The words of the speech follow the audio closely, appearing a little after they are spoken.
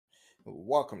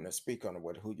Welcome to Speak on it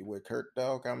with Who You With Kurt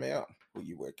Dog. I'm out. Who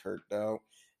You With Kurt Dog.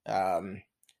 Um,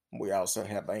 we also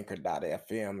have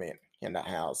Anchor.fm in the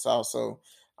house. Also,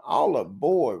 all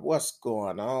aboard. What's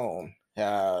going on?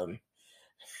 Yeah,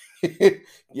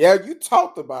 you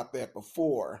talked about that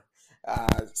before.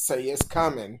 Say it's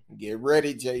coming. Get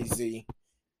ready, Jay Z.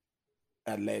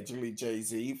 Allegedly, Jay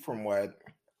Z, from what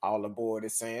all aboard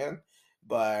is saying.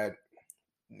 But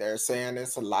they're saying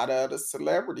it's a lot of other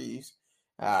celebrities,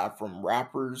 from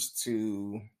rappers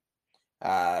to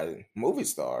movie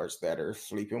stars that are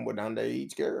sleeping with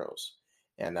underage girls.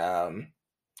 And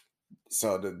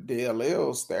so the deal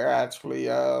is they're actually,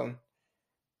 R.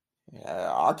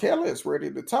 Kelly is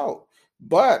ready to talk.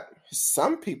 But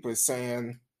some people are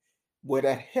saying, would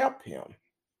that help him?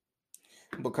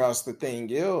 Because the thing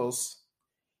is,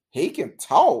 he can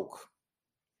talk,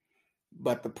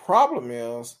 but the problem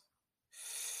is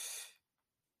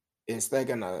they're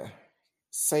going to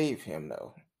save him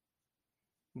though,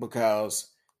 because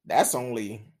that's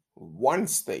only one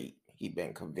state he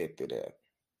been convicted at.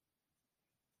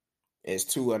 It's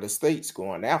two other states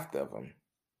going after him.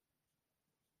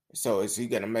 So is he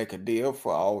going to make a deal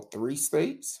for all three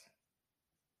states?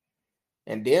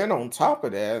 And then on top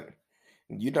of that,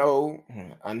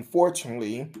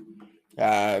 unfortunately,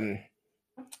 um,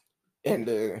 in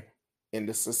the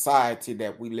society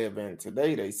that we live in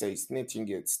today, they say snitching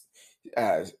gets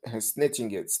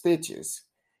stitches.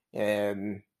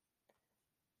 And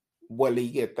will he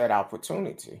get that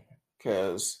opportunity?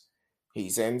 Because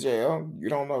he's in jail. You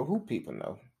don't know who people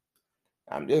know.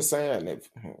 I'm just saying, if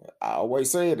I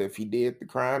always say it, if he did the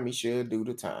crime, he should do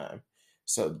the time.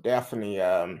 So definitely,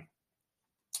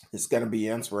 it's gonna be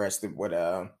interesting with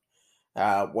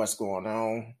what's going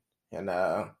on, and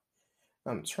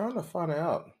I'm trying to find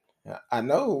out. I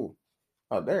know.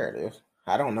 Oh, there it is.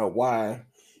 I don't know why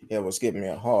it was giving me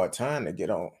a hard time to get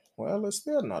on. Well, it's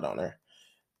still not on there.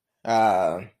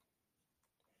 Uh,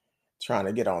 Trying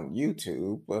to get on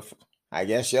YouTube, but I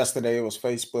guess yesterday it was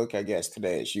Facebook. I guess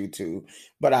today it's YouTube.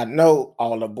 But I know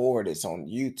all aboard is on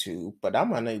YouTube, but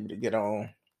I'm unable to get on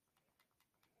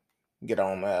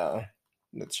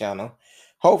the channel.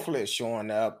 Hopefully it's showing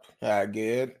up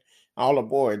good. All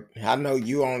aboard. I know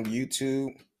you on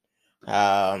YouTube.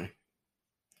 Um,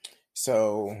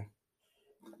 so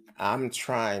I'm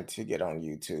trying to get on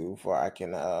YouTube where I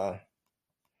can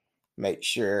make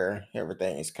sure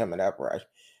everything is coming up right.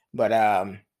 But uh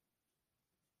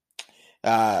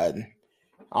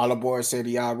all aboard said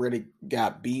he already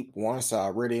got beat once,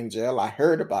 already in jail. I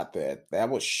heard about that. That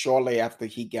was shortly after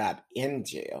he got in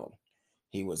jail.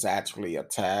 He was actually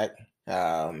attacked.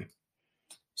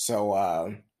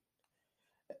 So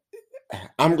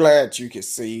I'm glad you could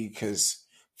see, because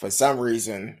for some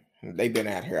reason they've been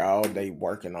out here all day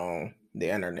working on the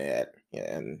internet,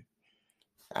 and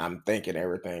I'm thinking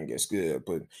everything is good.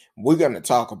 But we're going to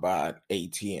talk about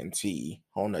AT&T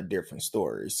on a different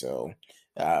story, so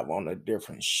on a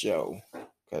different show,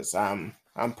 because I'm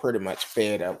pretty much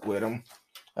fed up with them.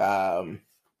 Um,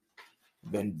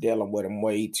 been dealing with them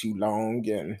way too long,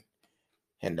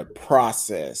 and the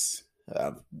process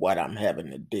of what I'm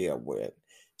having to deal with.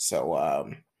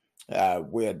 So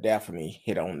we'll definitely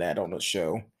hit on that on the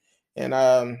show.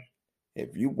 And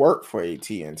if you work for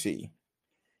AT&T,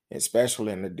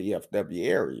 especially in the DFW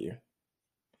area,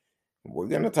 we're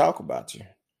going to talk about you.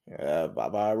 I've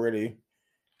already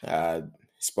uh,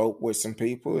 spoke with some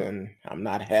people, and I'm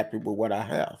not happy with what I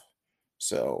have.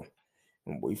 So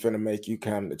we finna make you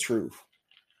come the truth.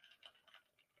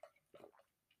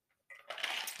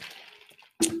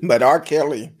 But R.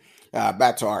 Kelly,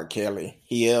 back to R. Kelly,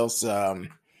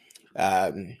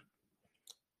 um,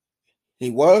 he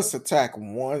was attacked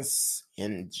once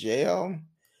in jail.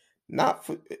 Not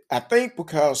for, I think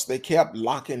because they kept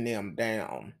locking them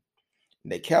down.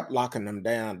 They kept locking them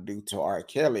down due to R.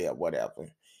 Kelly or whatever.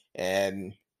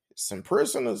 And some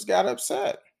prisoners got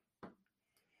upset.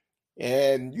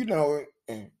 And,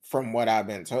 from what I've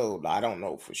been told, I don't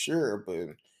know for sure, but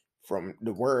from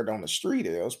the word on the street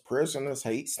is prisoners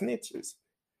hate snitches.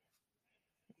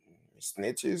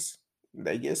 Snitches,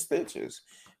 they get stitches.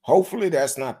 Hopefully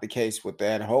that's not the case with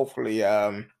that. Hopefully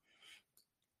they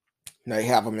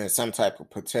have them in some type of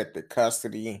protected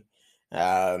custody.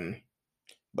 Um,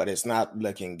 but it's not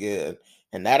looking good.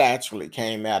 And that actually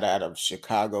came out of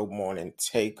Chicago Morning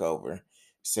Takeover.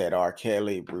 Said R.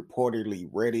 Kelly reportedly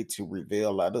ready to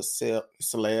reveal other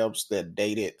celebs that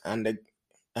dated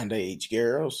underage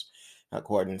girls.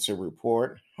 According to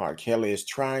report, R. Kelly is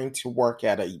trying to work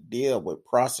out a deal with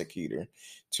prosecutor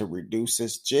to reduce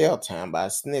his jail time by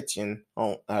snitching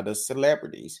on other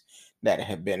celebrities that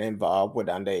have been involved with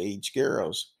underage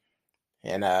girls.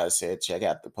 and said, check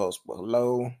out the post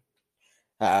below.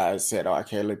 Said R.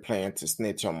 Kelly planned to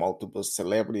snitch on multiple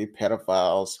celebrity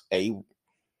pedophiles, a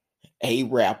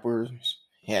rappers,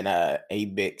 and a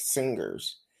big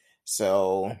singers.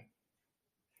 So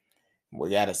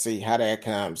we got to see how that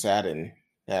comes out. And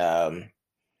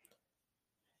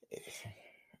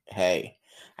hey,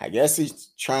 I guess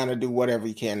he's trying to do whatever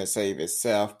he can to save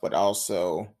himself, but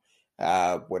also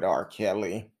with R.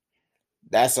 Kelly,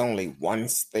 that's only one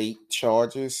state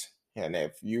charges. And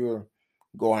if you're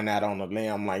going out on a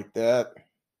limb like that,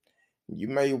 you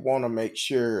may want to make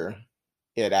sure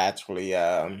it actually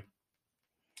go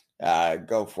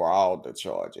for all the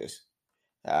charges.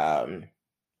 Um,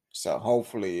 so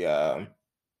hopefully uh,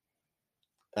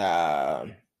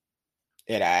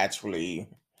 it actually,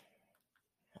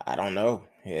 I don't know.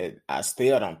 I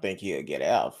still don't think he'll get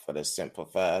out for the simple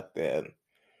fact that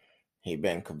he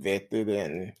been convicted,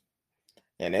 and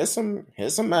there's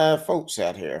some mad folks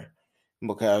out here,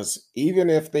 because even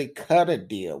if they cut a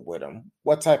deal with him,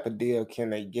 what type of deal can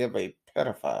they give a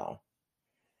pedophile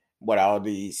with all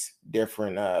these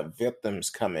different victims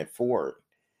coming forward?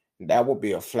 That would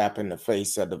be a flap in the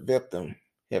face of the victim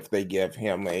if they give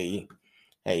him a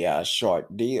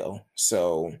short deal.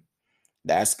 So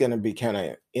that's going to be kind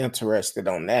of interested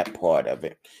on that part of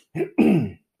it.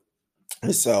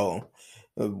 So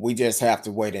we just have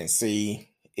to wait and see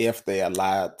if they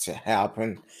allow it to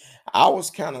happen. I was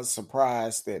kind of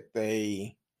surprised that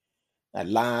they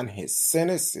aligned his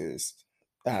sentences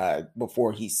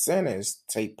before he sentenced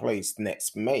take place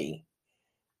next May,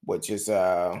 which is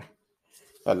a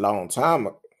long time,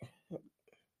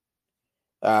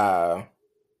 uh,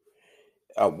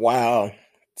 a while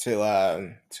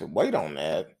to wait on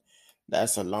that.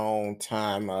 That's a uh,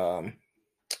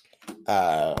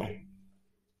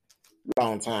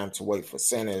 long time to wait for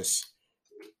sentence,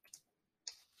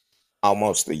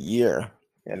 almost a year.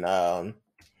 And uh,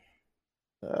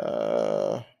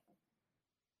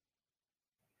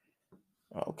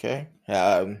 okay,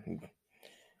 had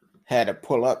to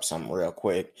pull up something real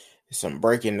quick. Some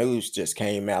breaking news just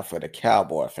came out for the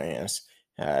Cowboy fans.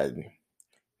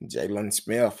 Jalen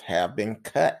Smith have been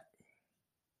cut.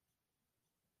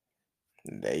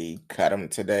 They cut him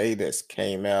today. This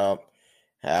came out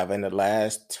in the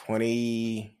last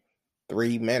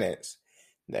 23 minutes.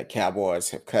 The Cowboys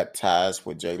have cut ties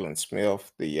with Jalen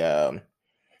Smith, the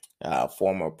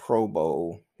former Pro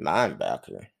Bowl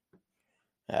linebacker.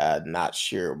 Not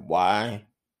sure why,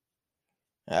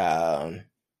 um,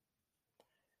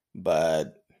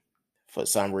 but for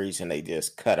some reason they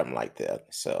just cut him like that.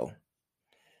 So,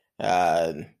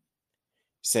 uh,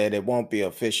 said it won't be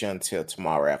official until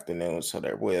tomorrow afternoon. So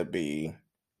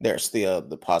there's still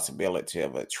the possibility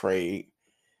of a trade,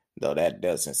 though that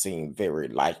doesn't seem very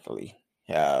likely.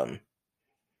 Um,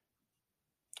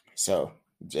 so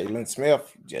Jalen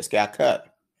Smith just got cut.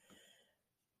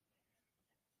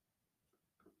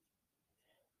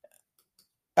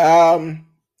 Um,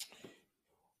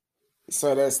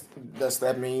 so does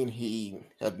that mean he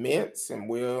admits and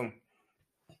will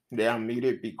the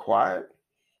immediate be quiet?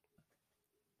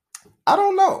 I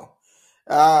don't know.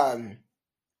 Um,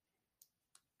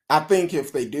 I think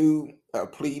if they do a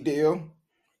plea deal,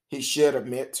 he should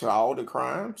admit to all the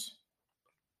crimes,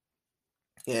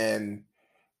 and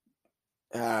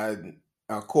uh,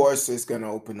 of course, it's going to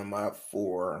open them up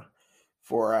for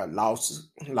lawsuits,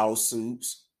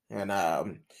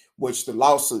 and which the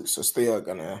lawsuits are still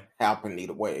going to happen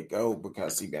either way it go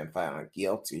because he been found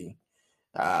guilty.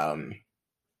 Um,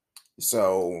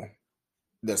 so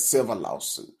the civil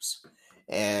lawsuits,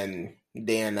 and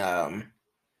then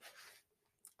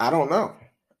I don't know.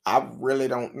 I really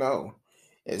don't know.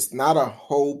 It's not a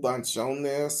whole bunch on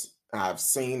this. I've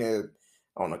seen it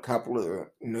on a couple of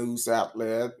news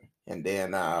outlets, and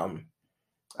then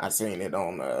I seen it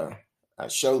on a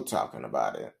show talking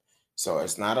about it. So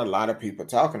it's not a lot of people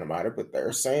talking about it, but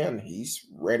they're saying he's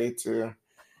ready to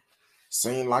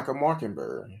sing like a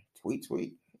mockingbird. Tweet,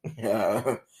 tweet.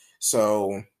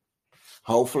 So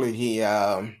hopefully he,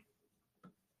 I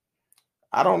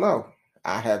don't know.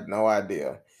 I have no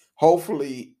idea.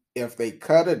 Hopefully, if they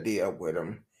cut a deal with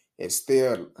him, it's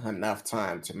still enough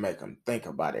time to make him think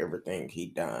about everything he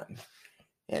done.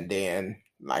 And then,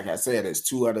 like I said, there's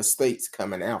two other states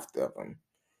coming after him.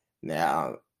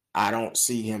 Now, I don't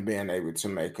see him being able to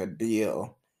make a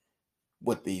deal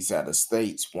with these other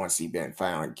states once he been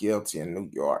found guilty in New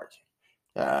York.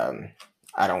 Um,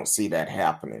 I don't see that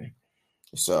happening.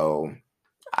 So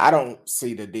I don't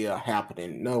see the deal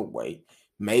happening no way.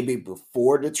 Maybe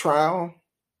before the trial,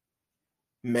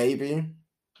 maybe,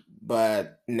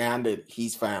 but now that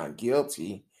he's found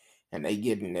guilty and they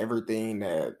getting everything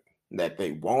that that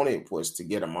they wanted was to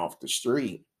get him off the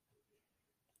street.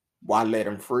 Why let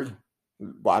him free?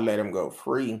 Why let him go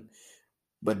free?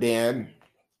 But then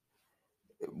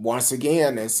once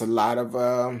again, it's a lot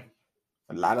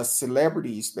of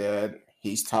celebrities that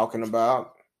he's talking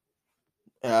about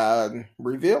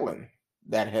revealing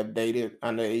that have dated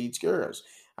underage girls.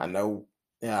 I know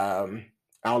Al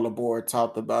Labor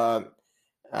talked about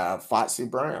Foxy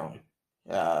Brown,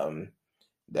 um,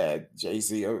 that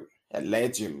Jay-Z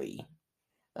allegedly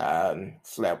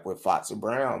slept with Foxy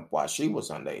Brown while she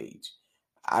was underage.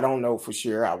 I don't know for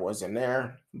sure. I wasn't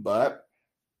there, but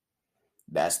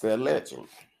that's the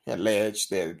alleged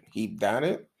that he done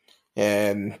it.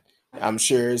 And I'm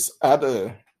sure there's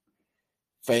other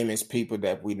famous people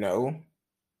that we know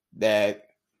that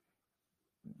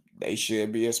they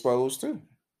should be exposed to.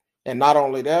 And not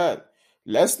only that,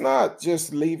 let's not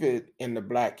just leave it in the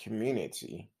black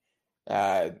community.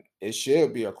 It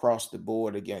should be across the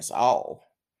board against all.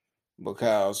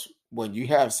 Because when you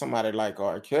have somebody like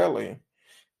R. Kelly,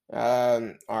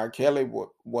 R. Kelly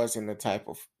wasn't the type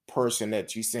of person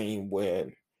that you seen with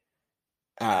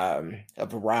a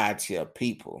variety of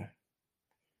people.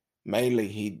 Mainly,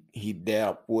 he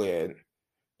dealt with,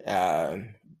 uh,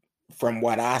 from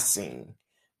what I seen,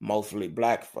 mostly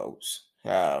black folks.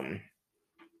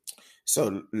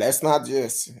 So let's not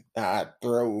just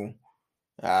throw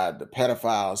the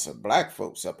pedophiles of black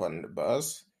folks up under the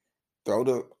bus.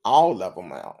 Throw all of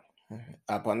them out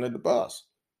up under the bus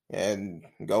and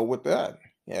go with that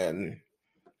and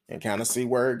kind of see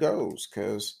where it goes.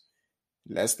 Because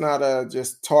let's not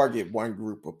just target one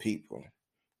group of people.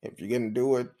 If you're gonna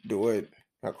do it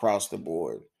across the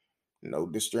board. No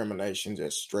discrimination,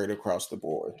 just straight across the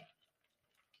board.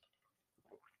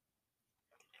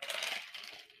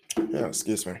 Yeah,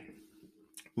 excuse me.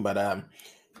 But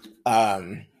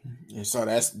um, so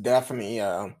that's definitely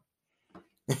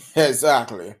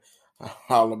exactly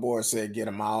all the board said. Get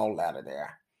them all out of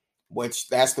there, which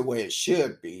that's the way it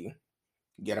should be.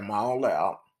 Get them all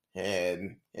out,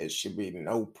 and it should be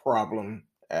no problem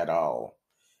at all.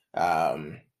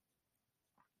 Um,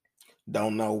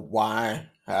 don't know why.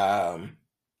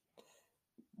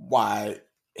 Why?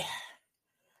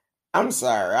 I'm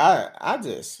sorry. I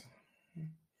just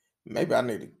maybe I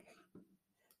need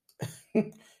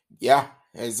to. Yeah,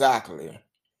 exactly.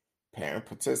 Parent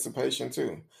participation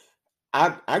too.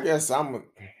 I guess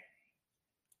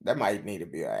that might need to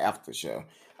be an after show.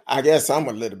 I guess I'm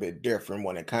a little bit different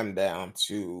when it comes down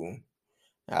to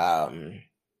um,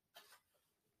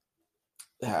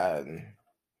 um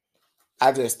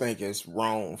I just think it's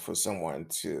wrong for someone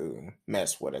to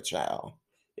mess with a child.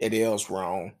 It is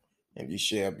wrong, and you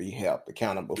should be held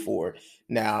accountable for it.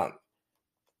 Now,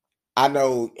 I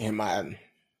know in my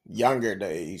younger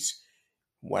days,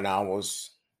 when I was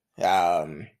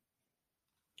um,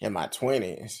 in my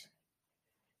 20s,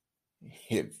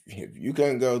 if you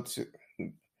couldn't go to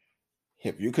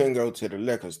the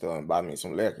liquor store and buy me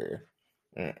some liquor,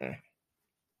 mm-mm.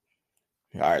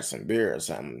 All right, some beer or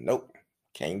something, nope,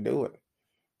 can't do it.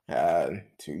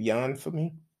 Too young for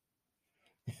me.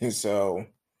 So,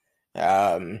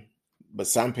 um, but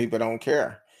some people don't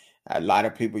care. A lot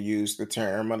of people use the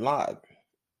term a lot.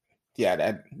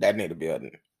 Yeah, that need to be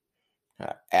an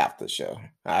after show.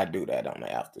 I do that on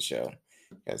the after show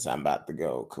because I'm about to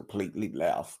go completely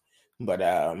left. But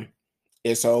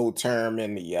it's an old term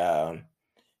in the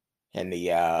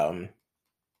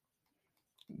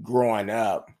growing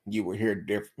up. You would hear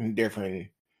different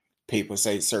people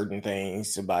say certain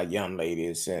things about young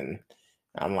ladies, and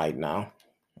I'm like, no,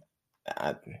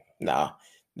 I, no,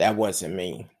 that wasn't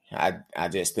me. I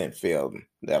just didn't feel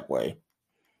that way.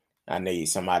 I need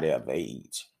somebody of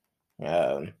age.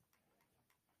 Um,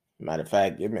 Matter of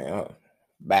fact, give me a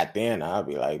back then. I'll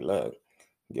be like, look,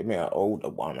 give me an older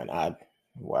woman.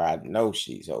 Where I know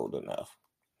she's old enough.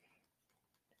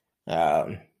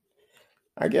 Um,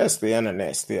 I guess the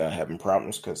internet's still having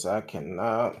problems because I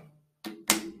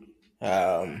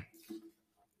um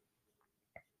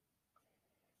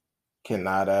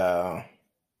cannot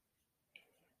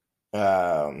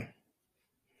um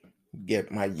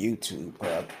get my YouTube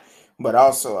up. But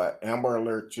also, an Amber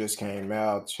Alert just came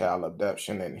out. Child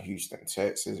abduction in Houston,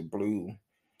 Texas. Blue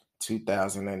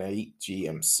 2008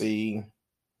 GMC.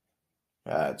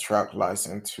 Truck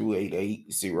license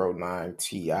 28809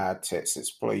 TI. Texas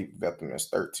plate. Victim is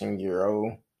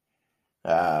 13-year-old.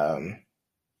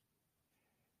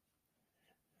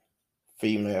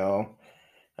 Female.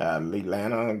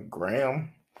 Leilana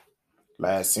Graham.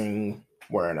 Last seen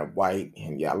wearing a white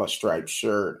and yellow striped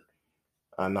shirt,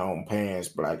 unknown pants,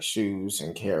 black shoes,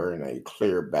 and carrying a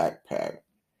clear backpack.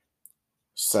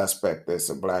 Suspect is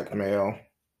a black male.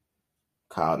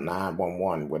 call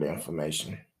 911 with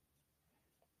information,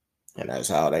 and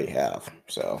that's all they have.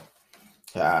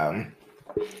 Um,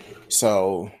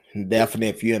 so definitely,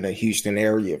 if you're in the Houston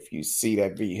area, if you see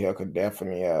that vehicle,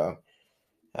 definitely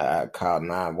call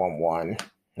 911.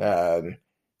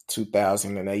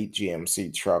 2008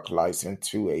 GMC truck license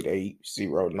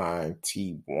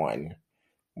 28809T1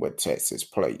 with Texas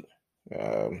plate.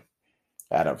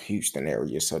 Out of Houston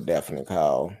area, so definitely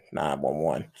call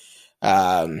 911.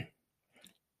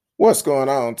 What's going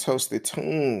on, Toasted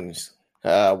Tunes?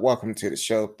 Welcome to the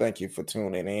show. Thank you for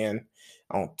tuning in.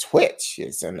 On Twitch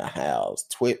is in the house.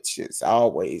 Twitch is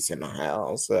always in the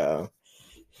house.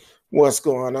 What's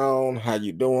going on? How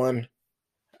you doing?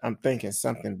 I'm thinking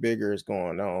something bigger is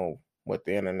going on with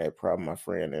the internet problem. My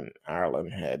friend in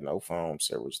Ireland had no phone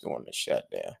service during the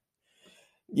shutdown.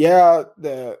 Yeah,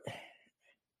 the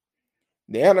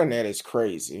internet is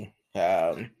crazy.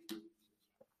 Not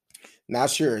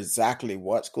sure exactly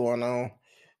what's going on,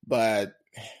 but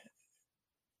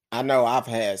I know I've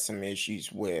had some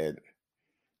issues with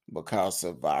because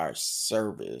of our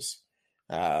service,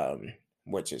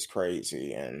 which is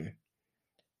crazy. And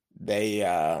they,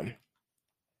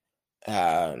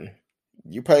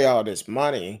 you pay all this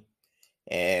money,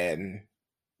 and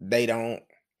they don't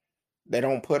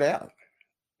put out.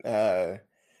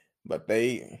 But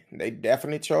they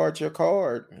definitely charge your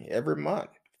card every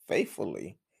month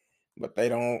faithfully, but they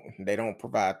don't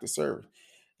provide the service.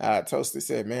 Toasty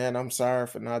said, "Man, I'm sorry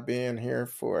for not being here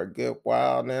for a good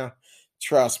while now.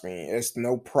 Trust me, it's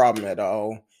no problem at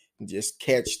all. Just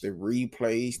catch the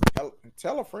replays.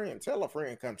 Tell a friend,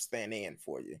 come stand in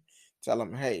for you. Tell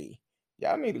them, hey,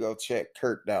 y'all need to go check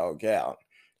Kurt Dog out."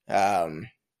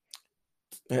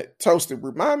 Toasty,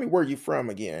 remind me where you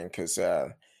from again, because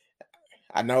I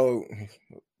know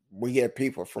we get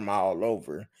people from all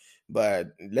over, but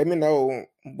let me know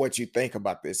what you think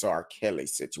about this R. Kelly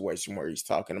situation where he's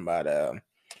talking about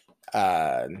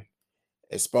uh,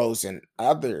 exposing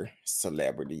other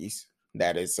celebrities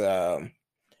that is uh,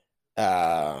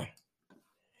 actually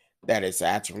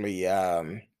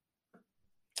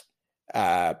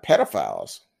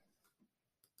pedophiles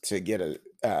to get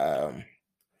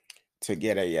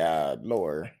a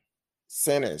lower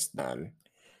sentence done.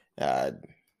 I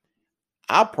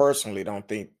personally don't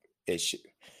think it should.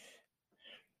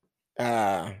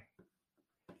 I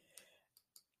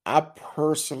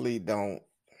personally don't.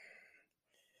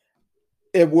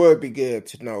 It would be good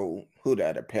to know who the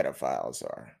other pedophiles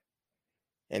are.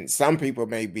 And some people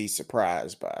may be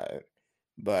surprised by it,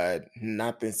 but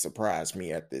nothing surprised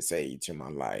me at this age in my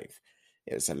life.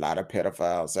 There's a lot of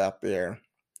pedophiles out there.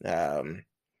 They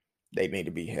need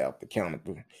to be held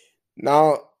accountable.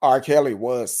 Now, R. Kelly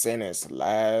was sentenced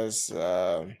last,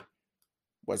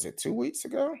 was it 2 weeks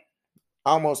ago?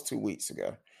 Almost 2 weeks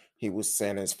ago. He was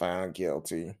sentenced, found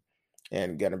guilty,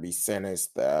 and going to be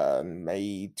sentenced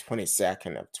May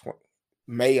 22nd of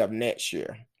May of next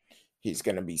year. He's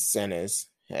going to be sentenced,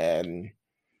 and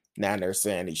now they're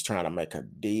saying he's trying to make a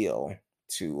deal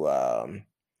to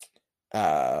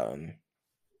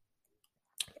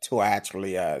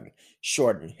actually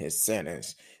shorten his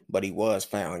sentence, but he was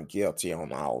found guilty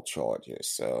on all charges.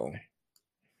 So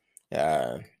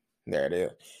there it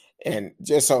is. And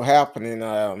just so happening,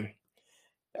 all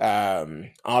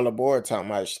aboard talking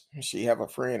about she have a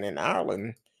friend in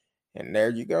Ireland, and there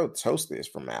you go, Toast is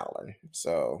from Ireland.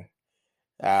 So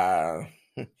and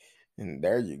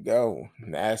there you go.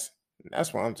 That's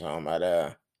what I'm talking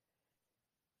about.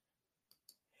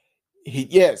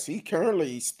 He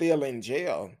currently still in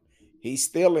jail. He's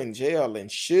still in jail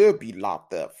and should be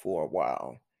locked up for a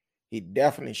while. He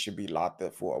definitely should be locked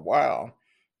up for a while,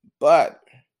 but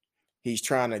he's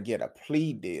trying to get a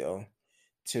plea deal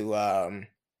to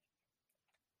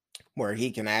where he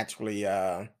can actually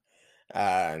get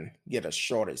a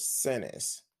shorter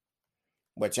sentence,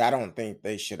 which I don't think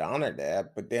they should honor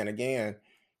that. But then again,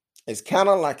 it's kind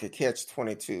of like a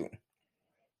catch-22.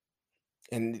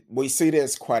 And we see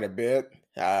this quite a bit.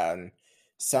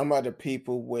 Some other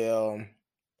people will,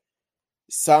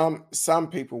 some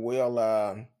people will,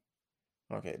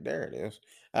 okay, there it is.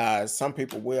 Some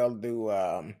people will do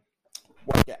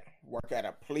work at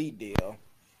a plea deal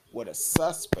with a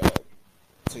suspect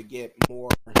to get more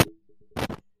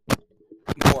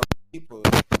people.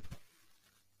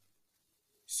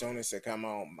 Soon as they come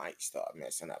on, might start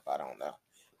messing up. I don't know.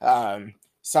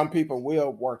 Some people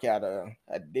will work out a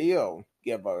deal,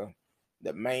 give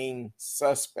the main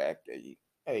suspect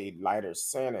a lighter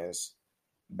sentence,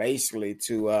 basically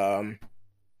to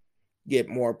get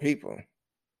more people.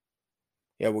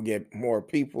 It will get more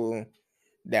people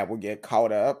that will get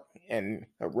caught up and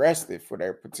arrested for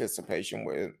their participation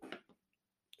with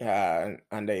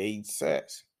underage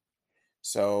sex.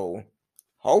 So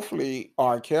hopefully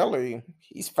R. Kelly,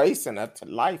 he's facing up to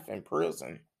life in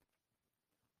prison.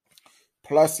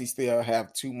 Plus, he still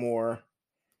have two more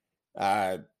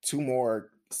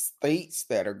states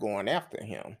that are going after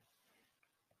him.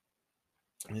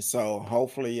 And so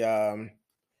hopefully,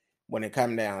 when it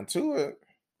come down to it,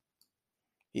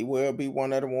 he will be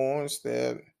one of the ones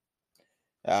that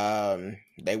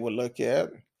they will look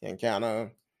at and kind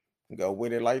of go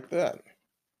with it like that.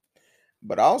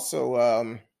 But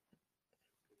also,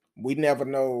 we never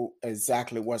know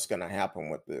exactly what's going to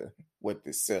happen with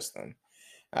the system.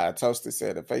 Toaster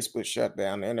said the Facebook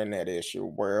shutdown, the internet issue,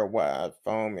 worldwide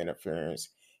phone interference,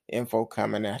 info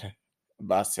coming out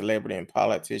about celebrity and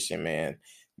politician. Man,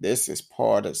 this is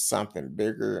part of something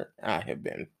bigger. I have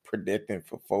been predicting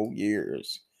for 4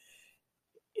 years.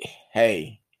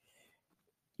 Hey,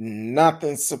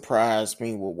 nothing surprised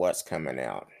me with what's coming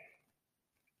out.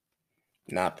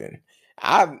 Nothing.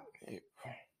 I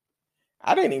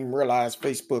I didn't even realize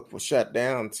Facebook was shut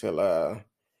down till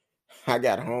I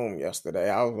got home yesterday.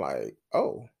 I was like,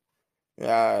 oh,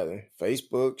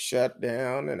 Facebook shut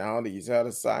down and all these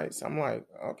other sites. I'm like,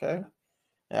 okay.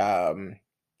 Um,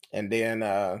 and then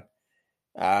uh,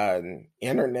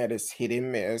 internet is hit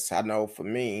and miss. I know for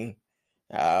me,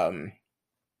 um,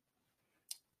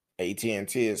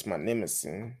 AT&T is my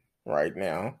nemesis right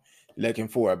now. Looking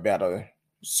for a better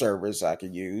service I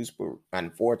could use, but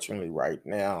unfortunately, right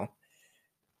now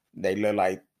they look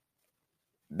like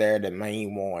they're the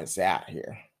main ones out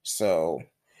here. So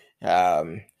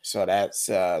that's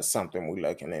something we're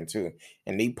looking into.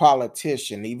 And the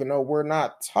politician, even though we're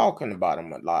not talking about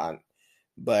them a lot,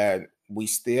 but we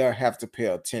still have to pay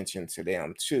attention to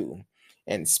them too.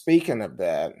 And speaking of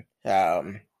that,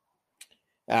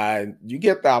 you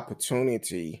get the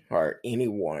opportunity, or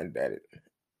anyone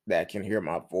that can hear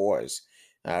my voice,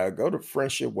 go to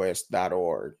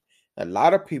friendshipwest.org. A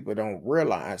lot of people don't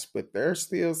realize, but there's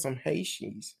still some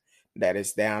Haitians that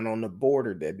is down on the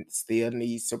border that still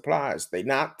need supplies. They're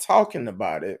not talking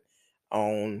about it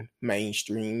on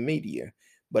mainstream media.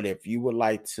 But if you would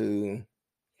like to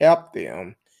help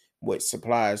them with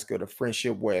supplies, go to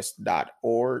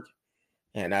friendshipwest.org,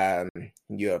 and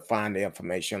you'll find the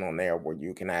information on there where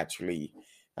you can actually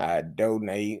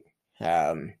donate,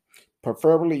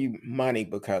 preferably money,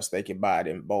 because they can buy it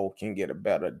in bulk and get a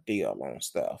better deal on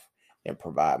stuff and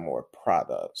provide more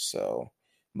products. So,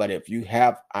 but if you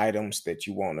have items that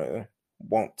you want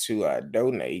to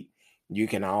donate, you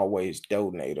can always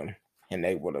donate them, and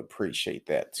they will appreciate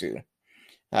that too.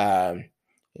 Um,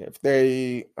 if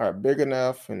they are big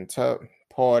enough and tough,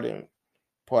 pardon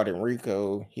Puerto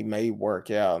Rico, he may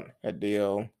work out a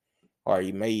deal, or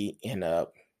he may end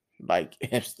up like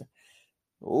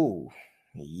oh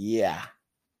yeah.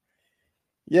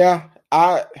 Yeah,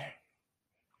 I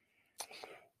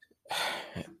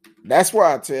that's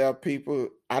why I tell people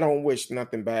I don't wish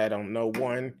nothing bad on no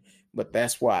one, but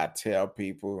that's why I tell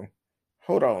people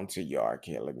hold on to your R.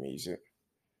 Kelly music,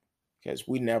 because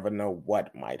we never know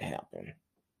what might happen.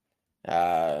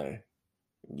 Uh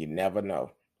you never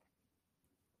know.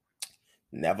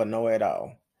 Never know at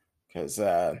all. Because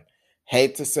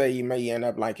hate to say you may end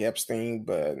up like Epstein,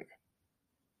 but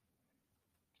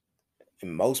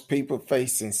most people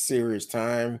facing serious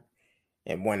time,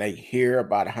 and when they hear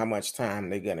about how much time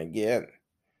they're gonna get,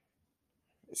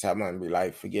 so I'm gonna be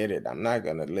like, forget it. I'm not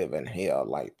gonna live in hell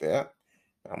like that.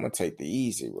 I'm gonna take the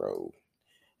easy road.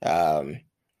 Um,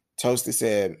 Toasty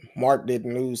said Mark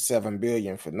didn't lose 7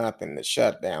 billion for nothing. The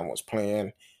shutdown was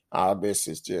planned. All this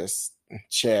is just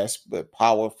chess, but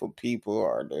powerful people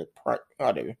are the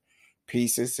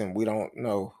pieces, and we don't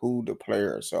know who the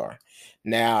players are.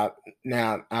 Now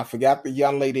I forgot the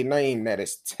young lady name that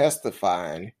is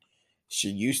testifying. She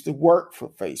used to work for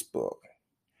Facebook,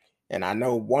 and I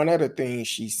know one of the things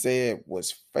she said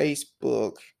was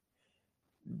Facebook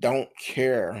don't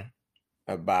care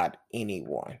about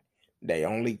anyone. They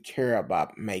only care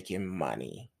about making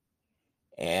money.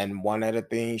 And one of the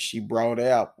things she brought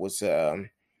up was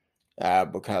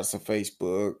because of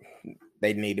Facebook,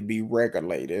 they need to be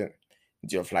regulated,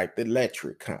 just like the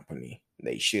electric company.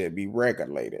 They should be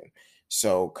regulated.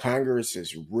 So Congress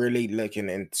is really looking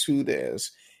into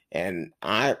this, and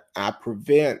I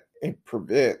prevent.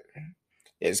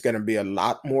 It's going to be a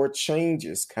lot more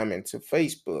changes coming to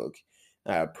Facebook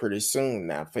pretty soon.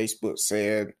 Now, Facebook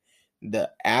said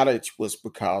the outage was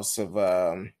because of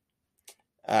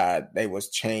they was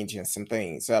changing some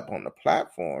things up on the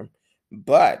platform,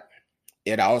 but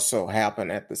it also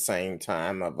happened at the same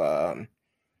time of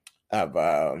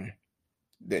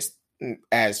this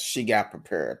as she got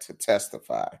prepared to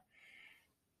testify.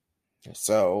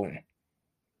 So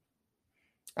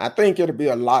I think it'll be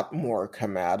a lot more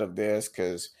come out of this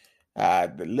because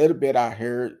the little bit I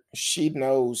heard, she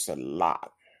knows a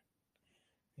lot.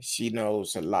 She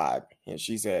knows a lot, and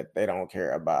she said they don't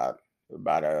care about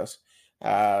us.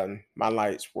 My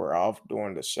lights were off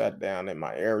during the shutdown, and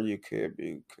my area could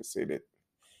be considered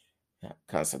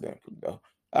coincidental though.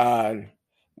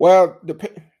 Well,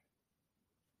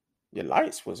 your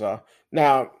lights was off.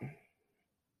 Now,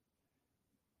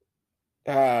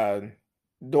 uh,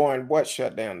 during what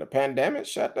shutdown? The pandemic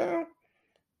shutdown,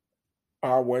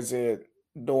 or was it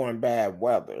during bad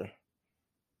weather?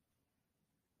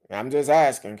 I'm just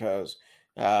asking because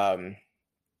um,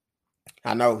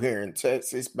 I know here in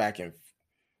Texas, back in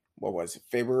what was it,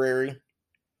 February,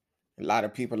 a lot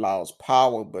of people lost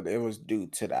power, but it was due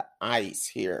to the ice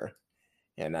here,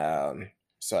 and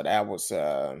so that was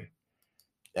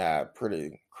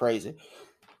pretty crazy.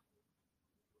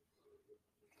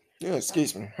 Yeah,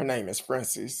 excuse me. Her name is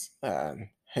Francis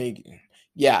Hagen.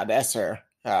 Yeah, that's her.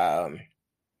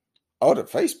 Oh, the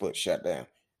Facebook shut down.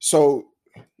 So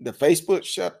the Facebook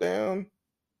shut down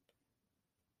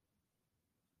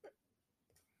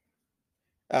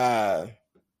uh,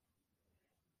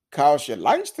 caused your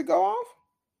lights to go off.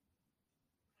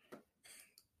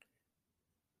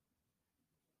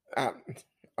 Uh,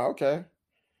 okay.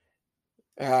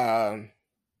 Um,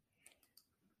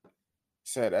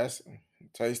 so that's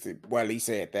tasty. Well, he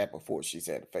said that before she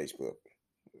said the Facebook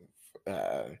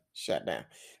shut down.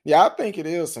 Yeah, I think it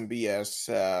is some BS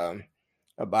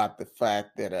about the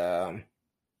fact that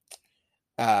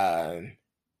uh,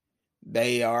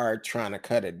 they are trying to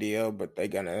cut a deal, but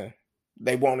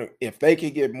they want to if they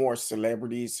could get more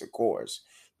celebrities, of course,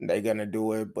 they're gonna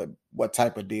do it. But what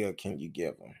type of deal can you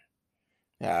give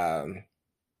them? Um,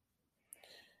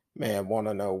 man, want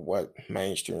to know what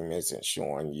mainstream isn't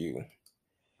showing you?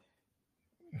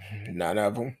 None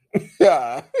of them.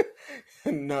 Yeah,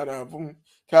 none of them.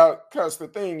 Cause the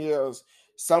thing is,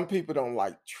 some people don't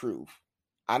like truth.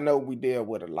 I know we deal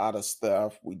with a lot of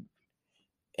stuff.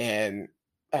 And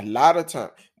a lot of time,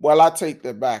 well, I take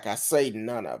that back. I say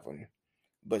none of them,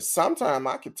 but sometimes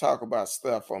I could talk about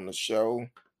stuff on the show.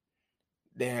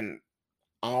 Then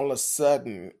all of a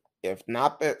sudden, if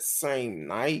not that same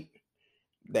night,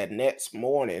 that next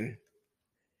morning,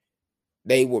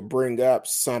 they would bring up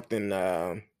something.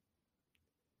 Um,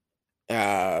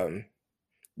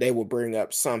 they will bring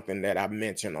up something that I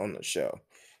mentioned on the show.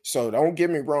 So don't get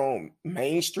me wrong,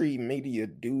 mainstream media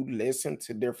do listen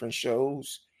to different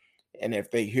shows. And if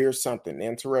they hear something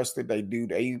interesting, they do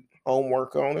their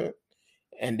homework on it.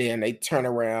 And then they turn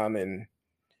around and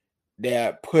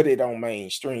they put it on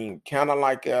mainstream. Kind of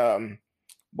like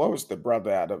what was the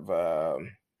brother out of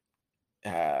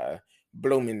uh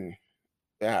Blooming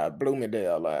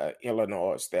Bloomingdale,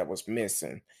 Illinois that was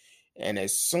missing. And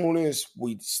as soon as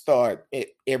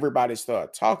everybody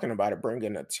started talking about it,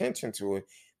 bringing attention to it,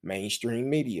 mainstream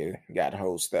media got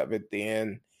host of it.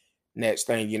 Then next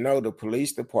thing you know, the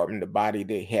police department, the body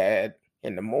they had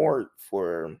in the morgue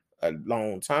for a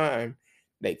long time,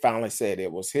 they finally said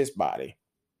it was his body.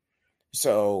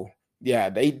 So yeah,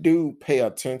 they do pay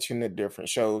attention to different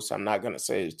shows. I'm not gonna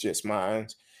say it's just mine,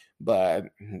 but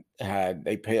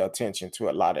they pay attention to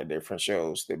a lot of different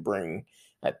shows that bring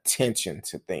attention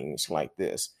to things like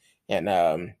this. And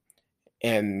I'm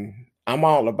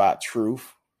all about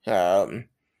truth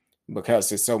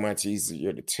because it's so much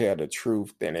easier to tell the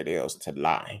truth than it is to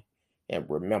lie and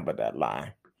remember that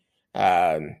lie.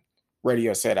 Um,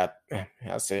 radio said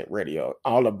I said radio.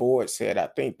 All aboard said I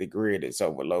think the grid is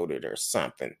overloaded or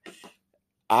something.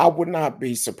 I would not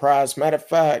be surprised. Matter of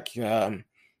fact,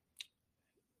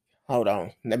 hold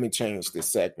on. Let me change this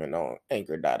segment on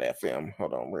Anchor.fm.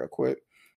 Hold on real quick.